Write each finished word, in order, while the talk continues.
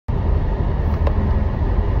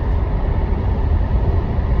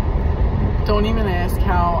don't even ask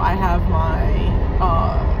how I have my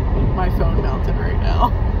my phone mounted right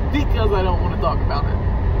now because I don't want to talk about it.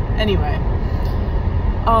 Anyway,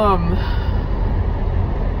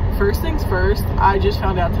 first things first, I just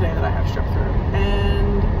found out today that I have strep throat,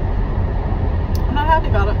 and I'm not happy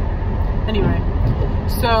about it. Anyway,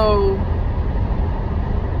 so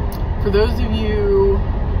for those of you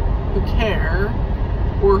who care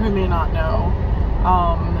or who may not know,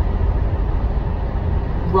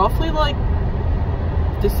 roughly like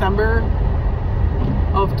December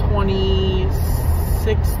of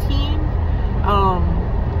 2016,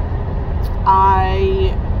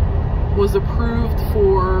 I was approved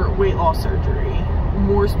for weight loss surgery,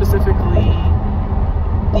 more specifically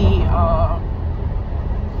the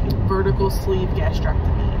vertical sleeve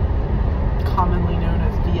gastrectomy, commonly known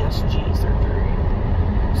as VSG surgery.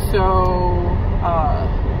 So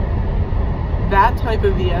that type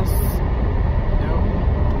of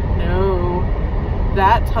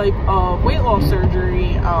that type of weight loss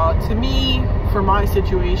surgery, to me, for my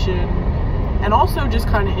situation, and also just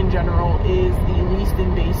kind of in general, is the least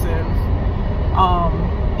invasive,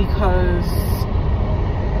 because,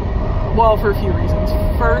 well, for a few reasons.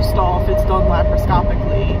 First off, it's done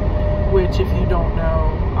laparoscopically, which, if you don't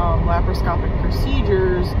know, laparoscopic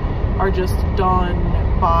procedures are just done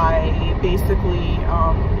by basically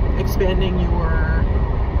expanding your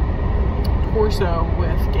torso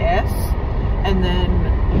with gas, and then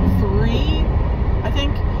 3, I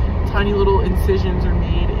think, tiny little incisions are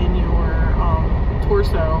made in your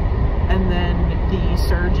torso, and then the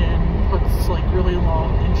surgeon puts like really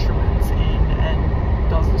long instruments in and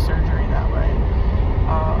does the surgery that way.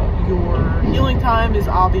 Your healing time is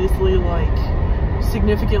obviously like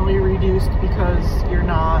significantly reduced because your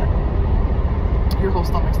whole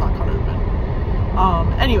stomach's not cut open.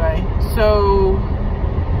 Anyway, so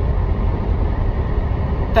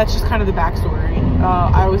that's just kind of the backstory.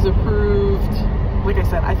 I was approved, like I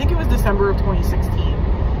said, I think it was December of 2016.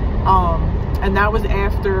 And that was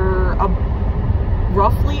after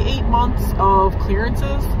roughly 8 months of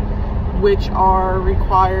clearances, which are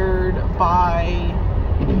required by,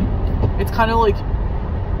 it's kind of like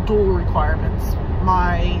dual requirements.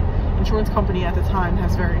 My insurance company at the time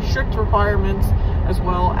has very strict requirements, as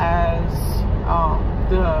well as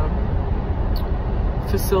the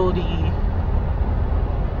facility,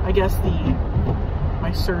 I guess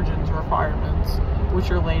my surgeon's requirements, which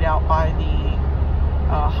are laid out by the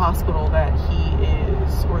hospital that he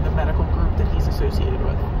is, or the medical group that he's associated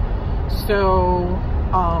with. So,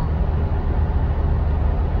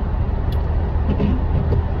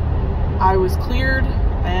 I was cleared,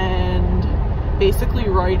 and basically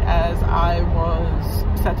right as I was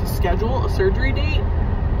set to schedule a surgery date,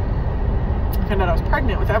 I found out I was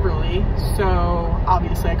pregnant with Everly, so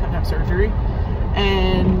obviously I couldn't have surgery.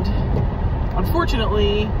 And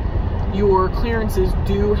unfortunately, your clearances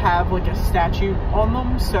do have like a statute on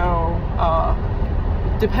them, so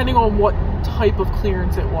depending on what type of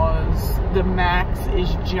clearance it was, the max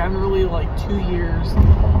is generally like 2 years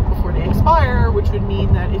before they expire, which would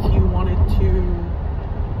mean that if you wanted to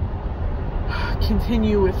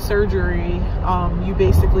continue with surgery, you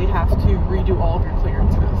basically have to redo all of your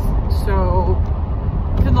clearances. So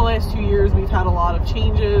in the last 2 years, we've had a lot of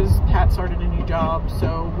changes. Pat started a new job,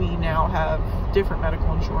 so we now have different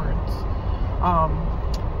medical insurance.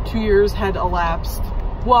 2 years had elapsed.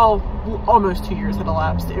 Well, almost 2 years had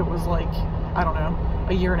elapsed. It was like, I don't know,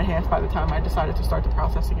 a year and a half by the time I decided to start the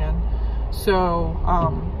process again. So,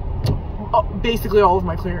 basically all of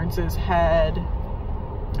my clearances had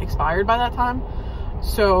expired by that time.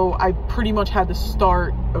 So I pretty much had to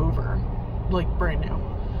start over, like brand new.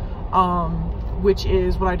 Which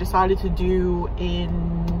is what I decided to do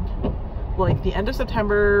in like the end of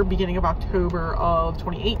September, beginning of October of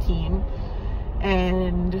 2018.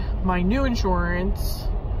 And my new insurance,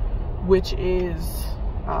 which is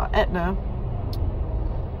Aetna,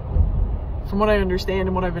 from what I understand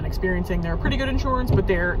and what I've been experiencing, they're a pretty good insurance, but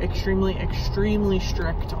they're extremely, extremely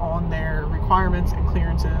strict on their requirements and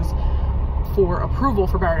clearances for approval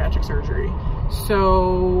for bariatric surgery.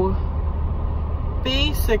 So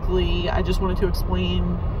basically, I just wanted to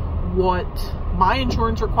explain what my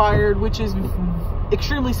insurance required, which is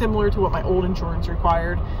extremely similar to what my old insurance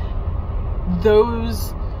required.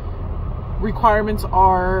 Those requirements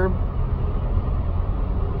are,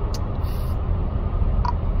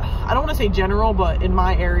 I don't want to say general, but in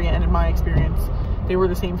my area and in my experience, they were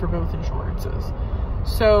the same for both insurances.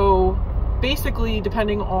 So basically,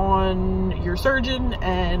 depending on your surgeon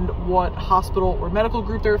and what hospital or medical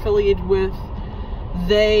group they're affiliated with,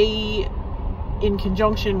 they, in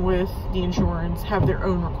conjunction with the insurance, have their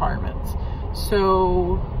own requirements.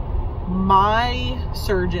 So my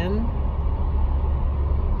surgeon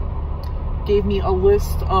gave me a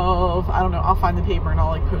list of, I don't know, I'll find the paper and I'll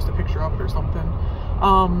like post a picture of it or something.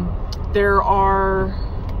 There are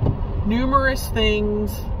numerous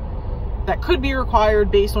things that could be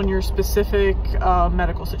required based on your specific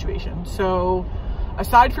medical situation. So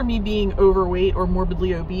aside from me being overweight or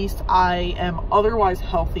morbidly obese, I am otherwise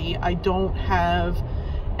healthy. I don't have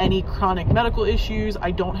any chronic medical issues. I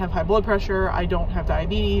don't have high blood pressure. I don't have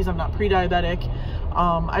diabetes. I'm not pre-diabetic.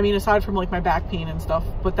 I mean, aside from like my back pain and stuff,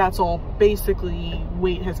 but that's all basically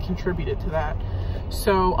weight has contributed to that.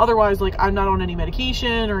 So otherwise, like, I'm not on any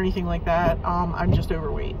medication or anything like that. I'm just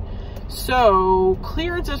overweight. So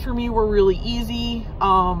clearances for me were really easy.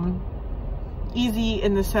 Easy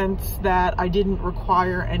in the sense that I didn't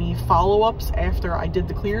require any follow-ups after I did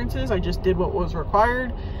the clearances. I just did what was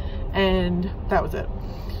required and that was it.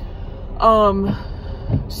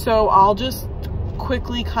 So I'll just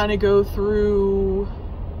quickly kind of go through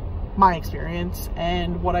my experience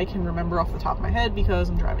and what I can remember off the top of my head because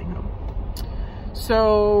I'm driving home.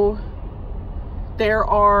 So there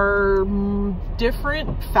are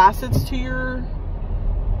different facets to your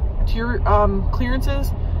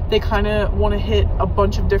clearances. They kind of want to hit a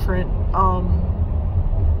bunch of different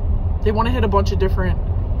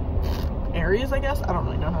areas, I guess. I don't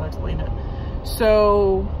really know how to explain it.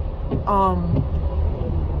 So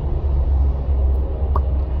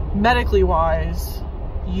medically wise,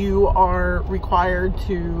 you are required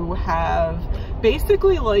to have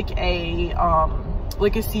basically like a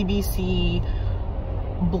CBC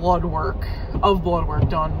blood work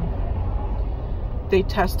done. They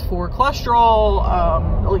test for cholesterol,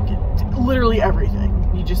 like literally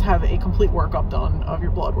everything. You just have a complete workup done of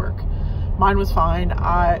your blood work. Mine was fine.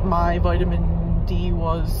 My vitamin D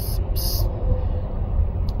was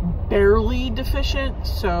barely deficient,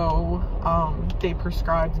 so they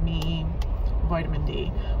prescribed me vitamin D,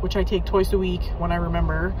 which I take twice a week when I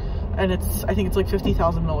remember, and I think it's like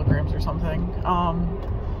 50,000 milligrams or something.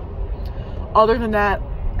 Other than that,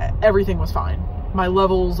 everything was fine. My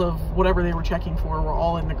levels of whatever they were checking for were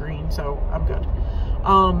all in the green, so I'm good.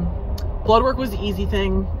 Blood work was the easy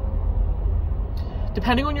thing.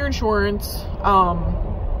 Depending on your insurance,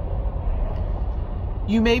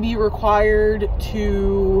 you may be required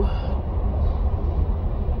to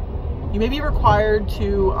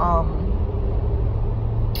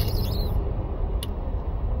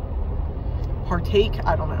partake,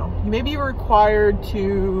 I don't know. You may be required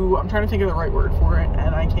to, I'm trying to think of the right word for it,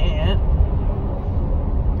 and I can't.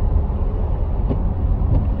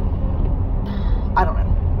 I don't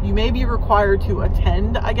know. You may be required to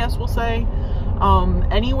attend, I guess we'll say,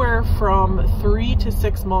 anywhere from 3 to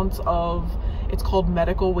 6 months of, it's called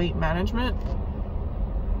medical weight management.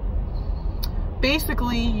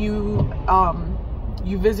 Basically, you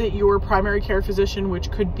visit your primary care physician,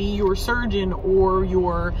 which could be your surgeon or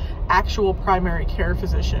your actual primary care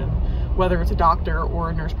physician, whether it's a doctor or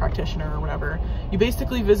a nurse practitioner or whatever. You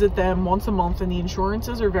basically visit them once a month, and the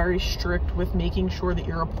insurances are very strict with making sure that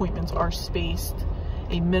your appointments are spaced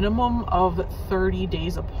a minimum of 30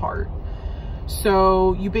 days apart.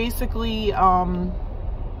 So you basically, I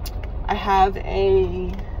have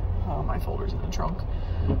my folder's in the trunk.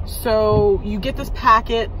 So you get this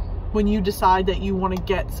packet when you decide that you want to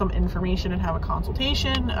get some information and have a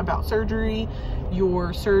consultation about surgery.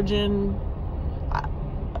 Your surgeon,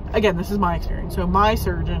 again, this is my experience, so my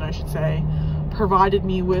surgeon, I should say, provided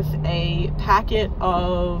me with a packet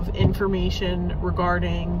of information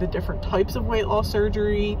regarding the different types of weight loss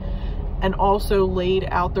surgery, and also laid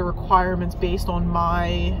out the requirements based on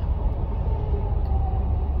my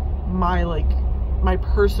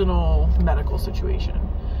personal medical situation.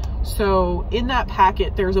 So in that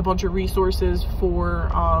packet, there's a bunch of resources for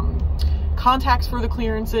contacts for the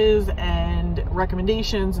clearances and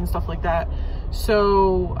recommendations and stuff like that.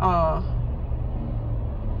 So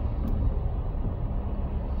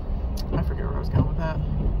I forget where I was going with that.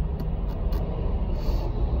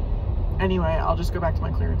 Anyway, I'll just go back to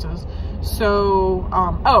my clearances. So,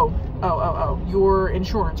 your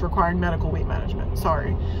insurance requiring medical weight management,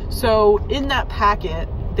 sorry. So in that packet,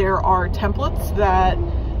 there are templates that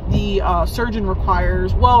the surgeon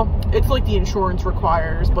requires. Well, it's like the insurance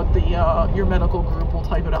requires, but the your medical group will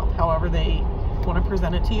type it up however they want to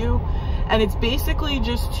present it to you. And it's basically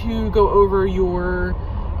just to go over your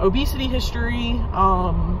obesity history,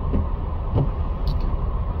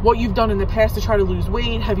 what you've done in the past to try to lose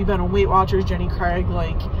weight. Have you been on Weight Watchers, Jenny Craig?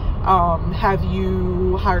 Like, have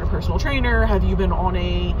you hired a personal trainer? Have you been on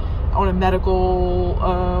a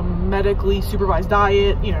medically supervised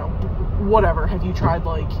diet? You know, whatever. Have you tried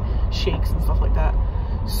like shakes and stuff like that?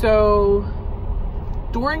 So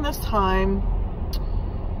during this time,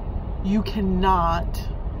 you cannot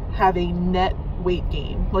have a net weight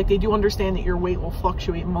gain. Like, they do understand that your weight will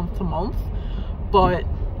fluctuate month to month, but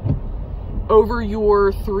over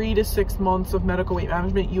your 3 to 6 months of medical weight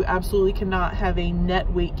management, you absolutely cannot have a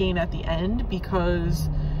net weight gain at the end, because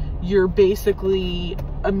you're basically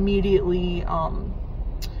immediately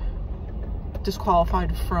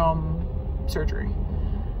disqualified from surgery.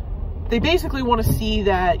 They basically want to see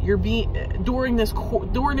that you're during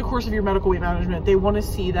the course of your medical weight management, they want to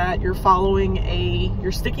see that you're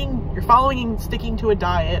sticking to a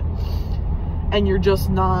diet, and you're just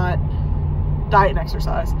not diet and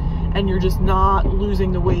exercise, and you're just not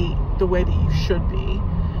losing the weight the way that you should be.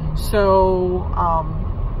 So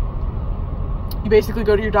you basically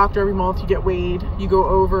go to your doctor every month, you get weighed, you go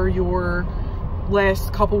over your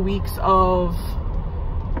last couple weeks of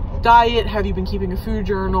diet. Have you been keeping a food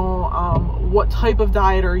journal? What type of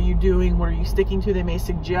diet are you doing? What are you sticking to? They may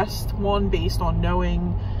suggest one based on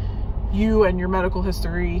knowing you and your medical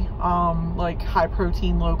history, like high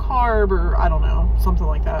protein, low carb, or I don't know, something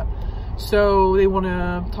like that. So they want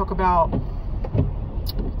to talk about,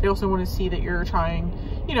 they also want to see that you're trying,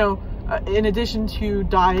 you know, in addition to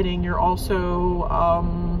dieting, you're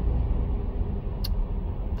also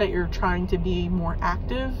that you're trying to be more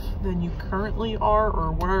active than you currently are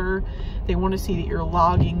or were. They want to see that you're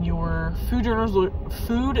logging your food journals.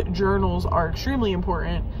 Food journals are extremely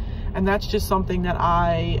important, and that's just something that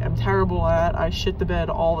I am terrible at. I shit the bed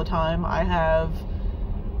all the time. I have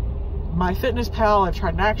MyFitnessPal, I've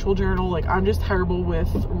tried an actual journal. Like, I'm just terrible with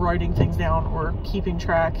writing things down or keeping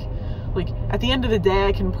track. Like, at the end of the day,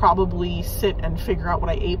 I can probably sit and figure out what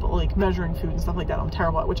I ate, but like measuring food and stuff like that, I'm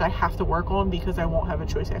terrible at, which I have to work on because I won't have a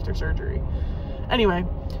choice after surgery. Anyway,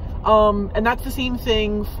 and that's the same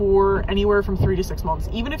thing for anywhere from 3 to 6 months.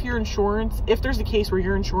 Even if your insurance, if there's a case where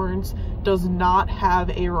your insurance does not have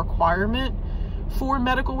a requirement for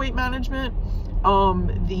medical weight management,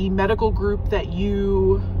 the medical group that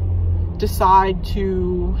you decide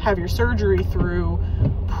to have your surgery through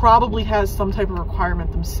probably has some type of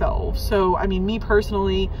requirement themselves. So, I mean, me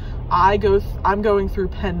personally, I'm going through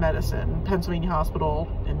Penn Medicine, Pennsylvania Hospital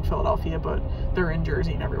in Philadelphia, but they're in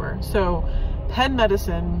Jersey and everywhere. So Penn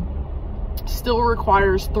Medicine still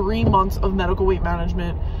requires 3 months of medical weight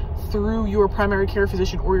management through your primary care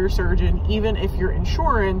physician or your surgeon, even if your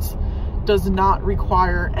insurance does not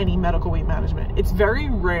require any medical weight management. It's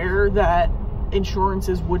very rare that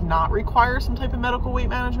insurances would not require some type of medical weight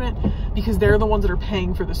management, because they're the ones that are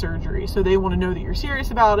paying for the surgery. So they want to know that you're serious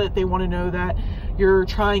about it. They want to know that you're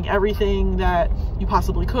trying everything that you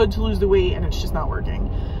possibly could to lose the weight, and it's just not working.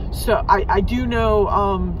 So I do know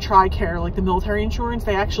TRICARE, like the military insurance,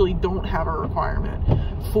 they actually don't have a requirement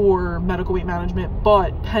for medical weight management,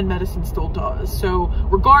 but Penn Medicine still does. So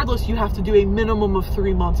regardless, you have to do a minimum of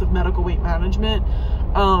 3 months of medical weight management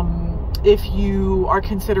if you are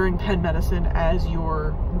considering Penn Medicine as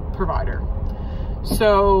your provider.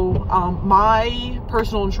 So my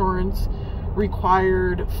personal insurance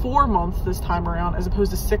required 4 months this time around, as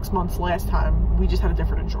opposed to 6 months last time. We just had a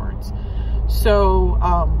different insurance. So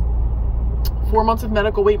 4 months of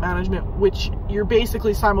medical weight management, which you're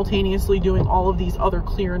basically simultaneously doing all of these other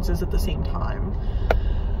clearances at the same time.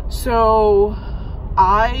 So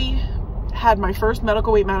I had my first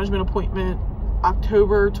medical weight management appointment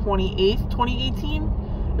October 28th, 2018.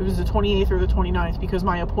 It was the 28th or the 29th, because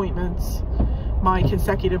my appointments, my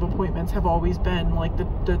consecutive appointments have always been like the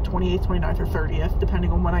 28th, 29th, or 30th,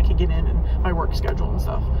 depending on when I can get in and my work schedule and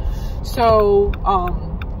stuff. So,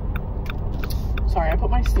 sorry, I put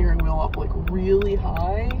my steering wheel up like really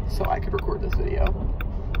high so I could record this video.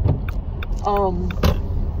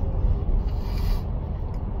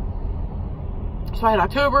 So I had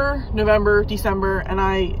October, November, December, and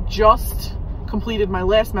I just completed my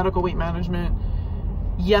last medical weight management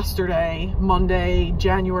yesterday, Monday,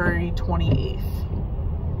 January 28th.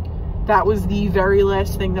 That was the very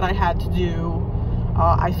last thing that I had to do.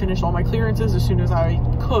 I finished all my clearances as soon as I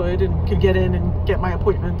could and could get in and get my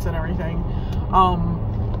appointments and everything.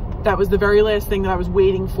 That was the very last thing that I was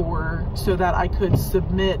waiting for, so that I could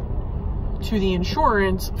submit to the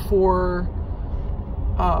insurance for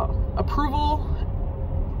approval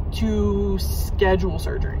to schedule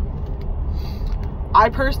surgery. I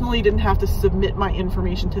personally didn't have to submit my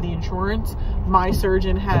information to the insurance. My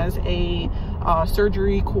surgeon has a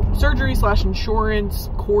surgery/insurance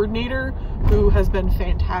coordinator who has been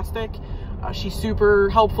fantastic. She's super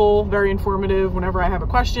helpful, very informative whenever I have a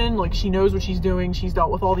question. Like, she knows what she's doing. She's dealt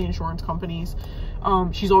with all the insurance companies.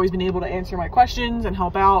 She's always been able to answer my questions and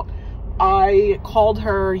help out. I called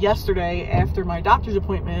her yesterday after my doctor's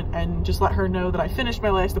appointment and just let her know that I finished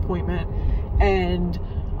my last appointment and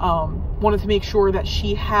wanted to make sure that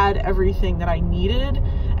she had everything that I needed.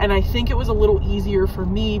 And I think it was a little easier for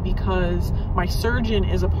me because my surgeon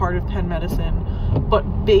is a part of Penn Medicine, but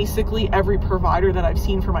basically every provider that I've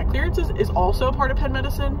seen for my clearances is also a part of Penn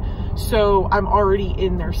Medicine. So I'm already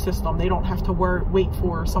in their system. They don't have to wait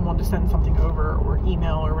for someone to send something over or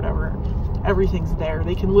email or whatever. Everything's there.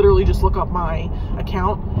 They can literally just look up my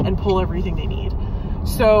account and pull everything they need.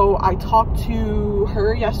 So I talked to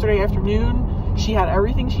her yesterday afternoon. She had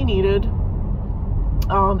everything she needed.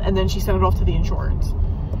 And then she sent it off to the insurance.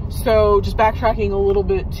 So just backtracking a little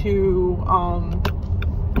bit to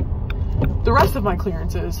the rest of my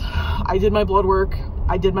clearances. I did my blood work.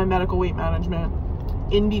 I did my medical weight management.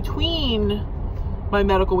 In between my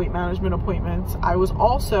medical weight management appointments, I was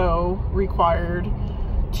also required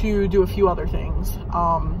to do a few other things.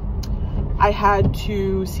 I had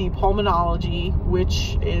to see pulmonology,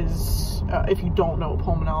 which is, if you don't know what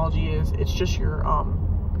pulmonology is, it's just your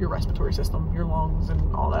respiratory system, your lungs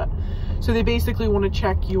and all that. So they basically want to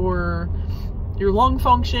check your lung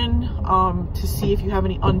function to see if you have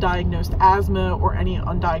any undiagnosed asthma or any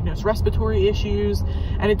undiagnosed respiratory issues.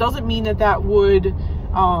 And it doesn't mean that that would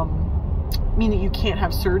mean that you can't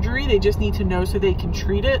have surgery. They just need to know so they can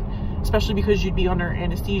treat it, especially because you'd be under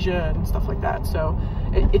anesthesia and stuff like that. So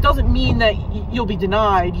it doesn't mean that you'll be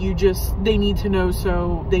denied. They need to know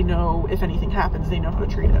so they know if anything happens, they know how to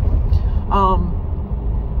treat it.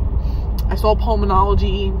 I saw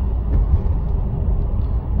pulmonology.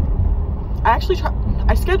 I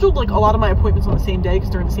scheduled like a lot of my appointments on the same day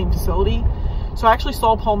because they're in the same facility. So I actually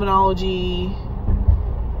saw pulmonology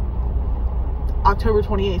October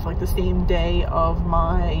 28th, like the same day of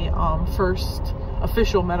my first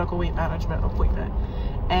official medical weight management appointment.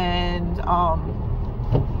 And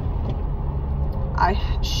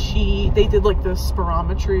they did like the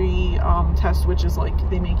spirometry test, which is like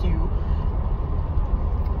they make you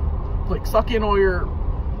like suck in all your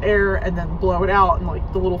air and then blow it out, and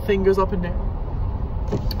like the little thing goes up and down.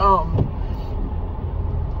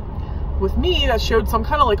 With me, that showed some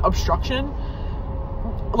kind of like obstruction.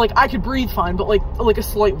 Like I could breathe fine, but like a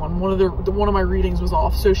slight one. One of my readings was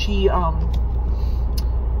off. So the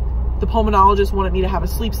pulmonologist wanted me to have a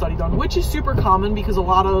sleep study done, which is super common because a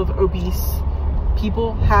lot of obese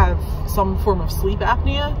people have some form of sleep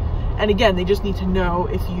apnea. And again, they just need to know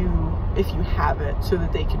if you have it so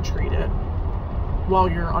that they can treat it while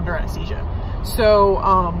you're under anesthesia. So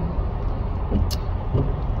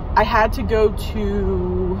I had to go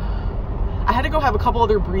have a couple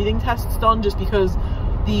other breathing tests done just because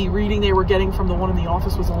the reading they were getting from the one in the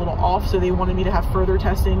office was a little off. So they wanted me to have further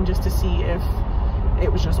testing just to see if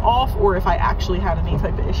it was just off or if I actually had any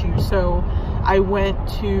type of issue. So I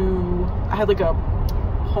had like a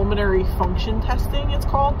pulmonary function testing, it's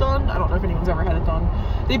called, done. I don't know if anyone's ever had it done.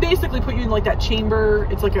 They basically put you in like that chamber.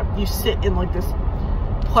 It's like you sit in like this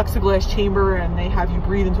plexiglass chamber and they have you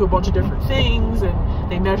breathe into a bunch of different things and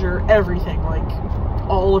they measure everything, like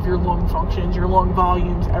all of your lung functions, your lung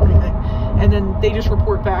volumes, everything. And then they just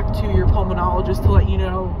report back to your pulmonologist to let you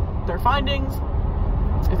know their findings,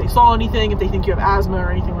 if they saw anything, if they think you have asthma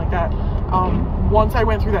or anything like that. Once I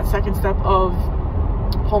went through that second step of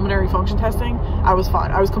pulmonary function testing, I was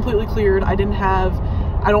fine. I was completely cleared. I don't have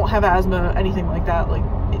asthma, anything like that. Like,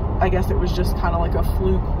 I guess it was just kind of like a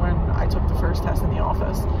fluke when I took the first test in the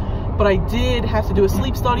office. But I did have to do a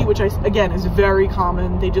sleep study, which again is very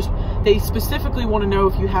common. They specifically want to know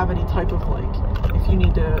if you have any type of like, if you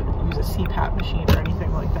need to use a CPAP machine or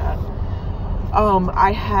anything like that.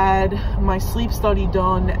 I had my sleep study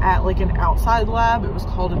done at like an outside lab. It was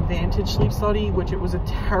called Advantage Sleep Study, which it was a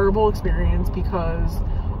terrible experience because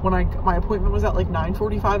my appointment was at like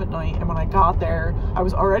 9:45 at night, and when I got there, I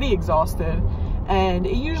was already exhausted, and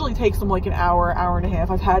it usually takes them like an hour and a half.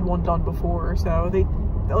 I've had one done before, so they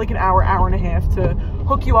like an hour and a half to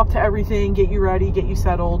hook you up to everything, get you ready, get you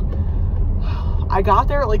settled. I got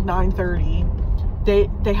there at like 9:30.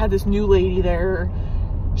 They had this new lady there.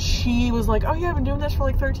 She was like, oh yeah, I've been doing this for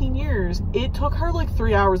like 13 years. It took her like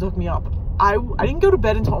 3 hours to hook me up. I didn't go to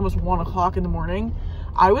bed until almost 1 o'clock in the morning.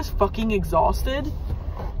 I was fucking exhausted.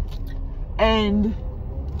 And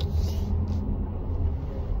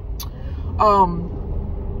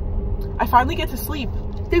I finally get to sleep.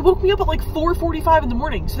 They woke me up at like 4:45 in the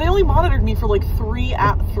morning. So they only monitored me for like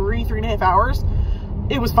 3.5 hours.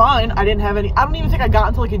 It was fine. I don't even think I got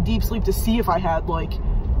into like a deep sleep to see if I had like,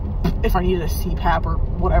 if I needed a CPAP or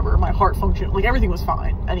whatever, my heart function, like everything was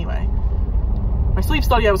fine. Anyway, my sleep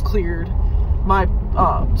study, I was cleared.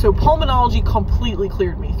 So pulmonology completely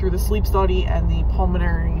cleared me through the sleep study and the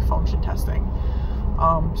pulmonary function testing.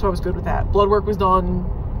 So I was good with that. Blood work was done.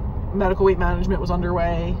 Medical weight management was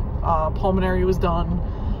underway. Pulmonary was done.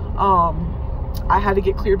 I had to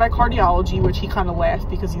get cleared by cardiology, which he kind of laughed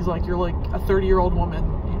because he's like, you're like a 30-year-old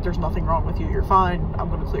woman. There's nothing wrong with you. You're fine. I'm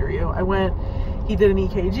going to clear you. I went, he did an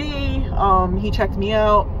EKG. He checked me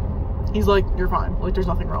out. He's like, you're fine. Like, there's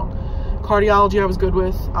nothing wrong. Cardiology I was good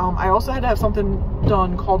with. I also had to have something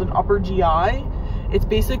done called an upper GI. It's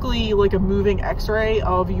basically like a moving x-ray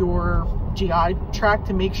of your GI tract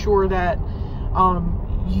to make sure that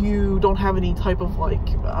you don't have any type of like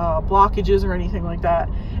blockages or anything like that.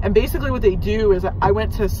 And basically what they do is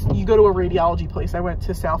you go to a radiology place. I went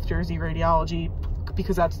to South Jersey Radiology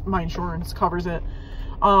because that's my insurance covers it.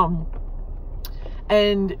 And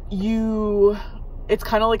it's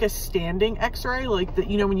kind of like a standing x-ray, like that,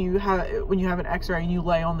 you know, when you have an x-ray and you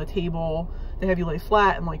lay on the table, they have you lay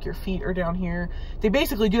flat and like your feet are down here. They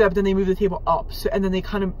basically do that, but then they move the table up. So, and then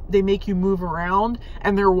they make you move around,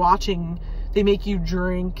 and they make you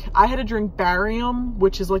drink. I had to drink barium,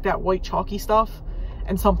 which is like that white chalky stuff,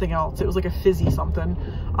 and something else. It was like a fizzy something.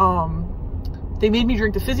 They made me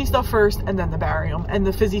drink the fizzy stuff first and then the barium, and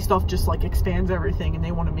the fizzy stuff just like expands everything, and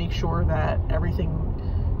they want to make sure that everything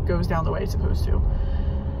goes down the way it's supposed to.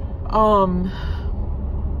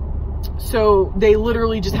 So they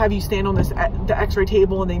literally just have you stand on the x-ray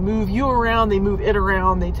table, and they move you around, they move it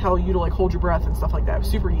around, they tell you to like hold your breath and stuff like that. It was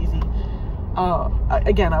super easy.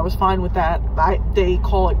 Again, I was fine with that. They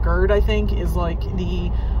call it GERD, I think, is like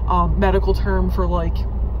the medical term for like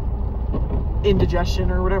indigestion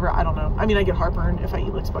or whatever. I don't know. I mean, I get heartburn if I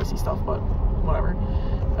eat like spicy stuff, but whatever.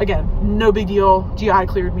 Again, no big deal. GI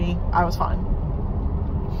cleared me. I was fine.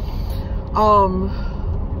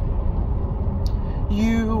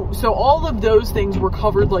 So all of those things were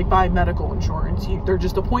covered like by medical insurance. They're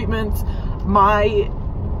just appointments. My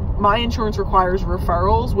insurance requires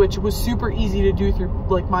referrals, which was super easy to do through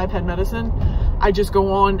like my Penn Medicine. I just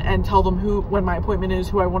go on and tell them when my appointment is,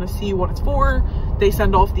 who I want to see, what it's for. They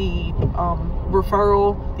send off the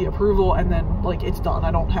referral, the approval, and then like it's done.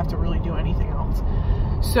 I don't have to really do anything else.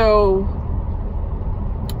 So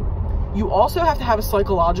you also have to have a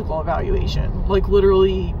psychological evaluation. Like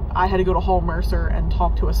literally, I had to go to Hall Mercer and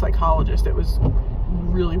talk to a psychologist. It was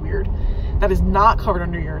really weird. That is not covered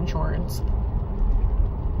under your insurance,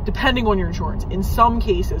 depending on your insurance in some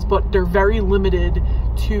cases, but they're very limited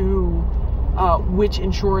to which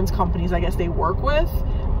insurance companies I guess they work with,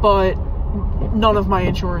 but none of my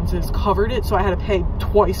insurances covered it, so I had to pay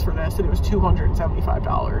twice for this, and it was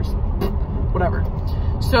 $275. Whatever.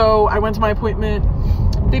 So I went to my appointment.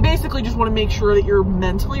 They basically just want to make sure that you're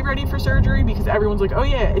mentally ready for surgery, because everyone's like, oh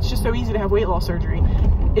yeah, it's just so easy to have weight loss surgery.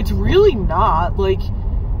 It's really not. Like,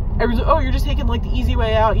 everyone's like, oh, you're just taking like the easy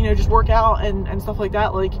way out, you know, just work out and stuff like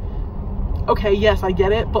that. Like, okay, yes, I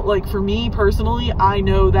get it, but like for me personally, I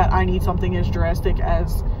know that I need something as drastic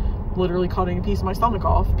as literally cutting a piece of my stomach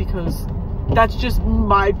off, because that's just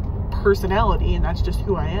my personality and that's just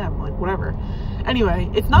who I am, like whatever. Anyway,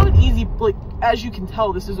 it's not an easy, like, as you can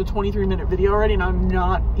tell, this is a 23-minute video already, and I'm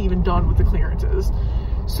not even done with the clearances.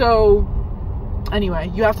 So anyway,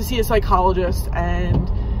 you have to see a psychologist, and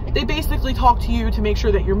they basically talk to you to make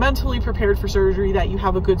sure that you're mentally prepared for surgery, that you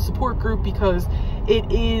have a good support group, because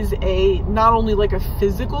it is not only like a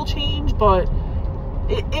physical change, but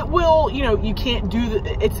it will, you know, you can't do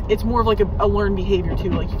it's more of like a learned behavior too.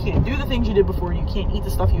 Like, you can't do the things you did before, you can't eat the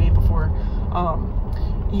stuff you ate before.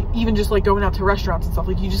 Even just like going out to restaurants and stuff,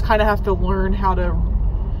 like you just kind of have to learn how to,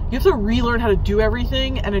 you have to relearn how to do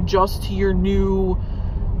everything and adjust to your new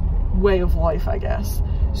way of life, I guess.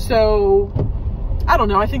 So I don't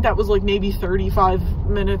know, I think that was like maybe 35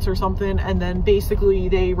 minutes or something, and then basically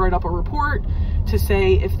they write up a report to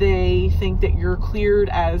say if they think that you're cleared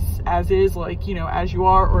as is, like, you know, as you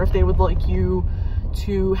are, or if they would like you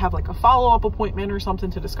to have like a follow-up appointment or something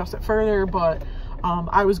to discuss it further. But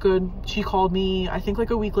I was good. She called me, I think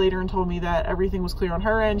like a week later, and told me that everything was clear on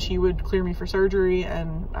her end. She would clear me for surgery,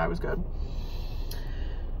 and I was good.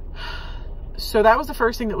 So that was the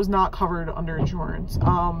first thing that was not covered under insurance.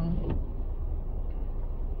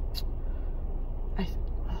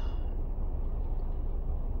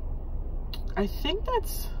 I think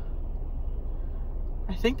that's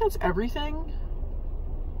everything.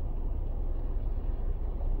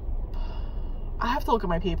 I have to look at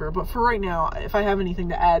my paper, but for right now, if I have anything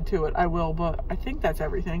to add to it, I will, but I think that's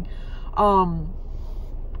everything.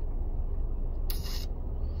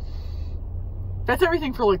 That's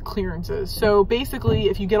everything for like clearances. So basically,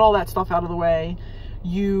 if you get all that stuff out of the way,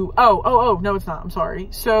 no, it's not, I'm sorry.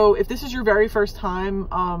 So if this is your very first time,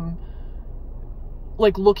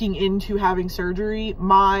 like looking into having surgery,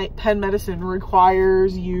 my Penn Medicine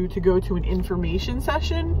requires you to go to an information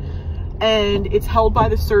session. and it's held by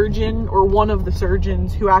the surgeon or one of the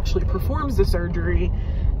surgeons who actually performs the surgery,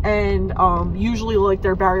 and usually like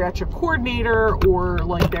their bariatric coordinator or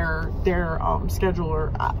like their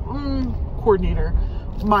scheduler coordinator.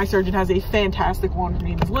 My surgeon has a fantastic one. Her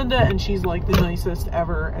name is Linda, and she's like the nicest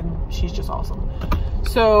ever, and she's just awesome.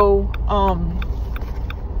 So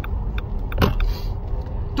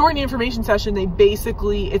during the information session,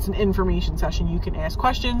 it's an information session. You can ask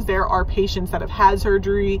questions. There are patients that have had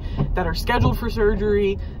surgery, that are scheduled for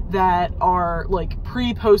surgery, that are like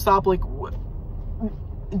post-op, like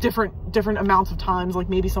different amounts of times, like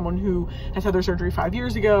maybe someone who has had their surgery 5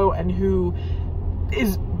 years ago and who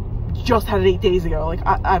is just had it 8 days ago. Like,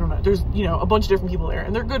 I don't know. There's, you know, a bunch of different people there,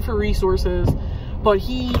 and they're good for resources. But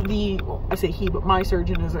but my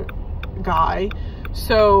surgeon is a guy.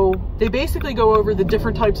 So they basically go over the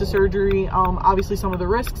different types of surgery, obviously some of the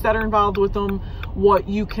risks that are involved with them, what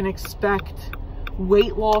you can expect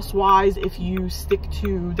weight loss wise if you stick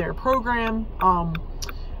to their program,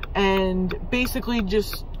 and basically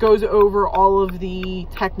just goes over all of the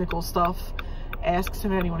technical stuff, asks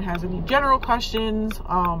if anyone has any general questions,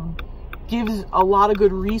 gives a lot of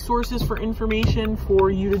good resources for information for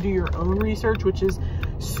you to do your own research, which is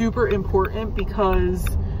super important because,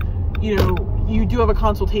 you know, you do have a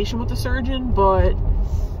consultation with the surgeon, but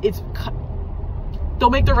they'll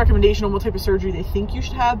make their recommendation on what type of surgery they think you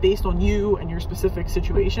should have based on you and your specific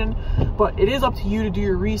situation. But it is up to you to do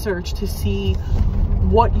your research to see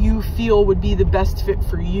what you feel would be the best fit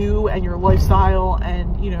for you and your lifestyle,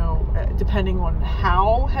 and, you know, depending on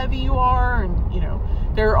how heavy you are, and, you know,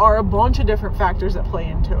 there are a bunch of different factors that play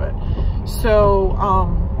into it. So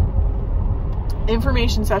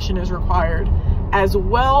information session is required, as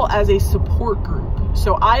well as a support group.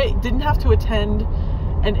 So I didn't have to attend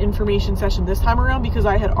an information session this time around because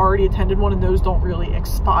I had already attended one, and those don't really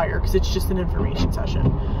expire because it's just an information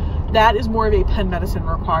session. That is more of a Penn Medicine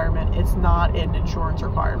requirement. It's not an insurance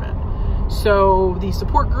requirement. So the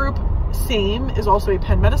support group, same, is also a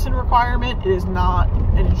Penn Medicine requirement. It is not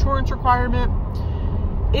an insurance requirement.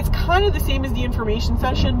 It's kind of the same as the information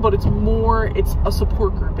session, but it's a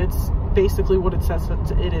support group. It's basically what it says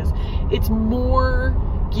it is. It's more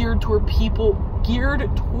geared toward people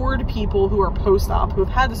who are post-op, who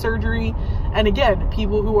have had the surgery, and again,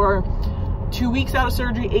 people who are 2 weeks out of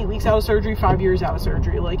surgery, 8 weeks out of surgery, 5 years out of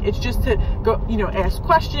surgery. Like, it's just to go, you know, ask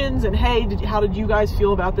questions and, hey, how did you guys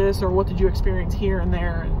feel about this, or what did you experience here and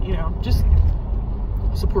there, and, you know, just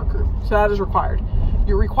a support group. So that is required.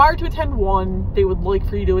 You're required to attend one. They would like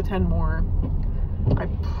for you to attend more. I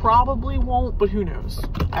probably won't, but who knows?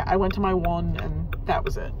 I went to my one and that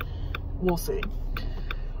was it. We'll see.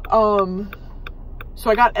 So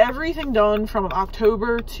I got everything done from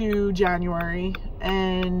October to January,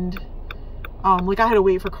 and like I had to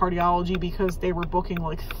wait for cardiology because they were booking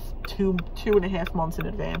like two and a half months in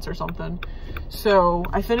advance or something. So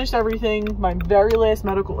I finished everything. My very last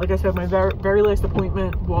medical, like I said, my very last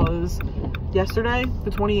appointment was yesterday,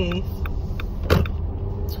 the 28th.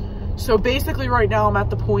 So basically right now I'm at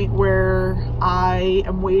the point where I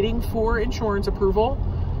am waiting for insurance approval.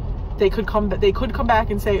 They could come back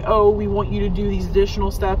and say, oh, we want you to do these additional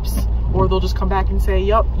steps, or they'll just come back and say,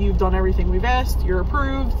 yep, you've done everything we've asked, you're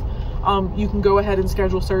approved. You can go ahead and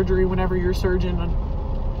schedule surgery whenever your surgeon,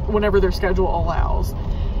 whenever their schedule allows.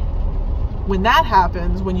 When that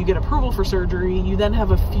happens, when you get approval for surgery, you then have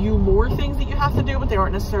a few more things that you have to do, but they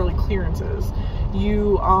aren't necessarily clearances.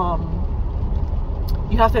 You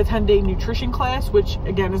have to attend a nutrition class, which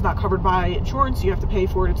again is not covered by insurance. You have to pay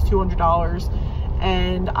for it. It's $200.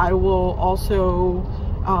 And I will also,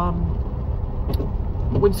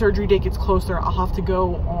 when surgery date gets closer, I'll have to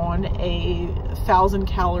go on a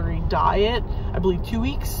 1,000-calorie diet, I believe 2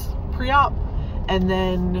 weeks pre-op, and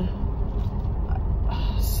then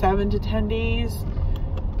 7 to 10 days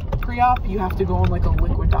pre-op, you have to go on like a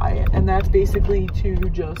liquid diet. And that's basically to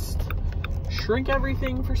just shrink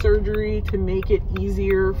everything for surgery, to make it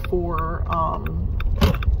easier for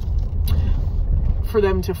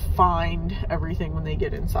them to find everything when they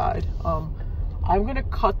get inside. I'm gonna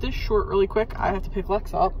cut this short really quick. I have to pick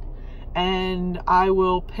Lex up, and I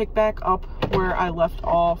will pick back up where I left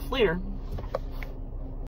off later.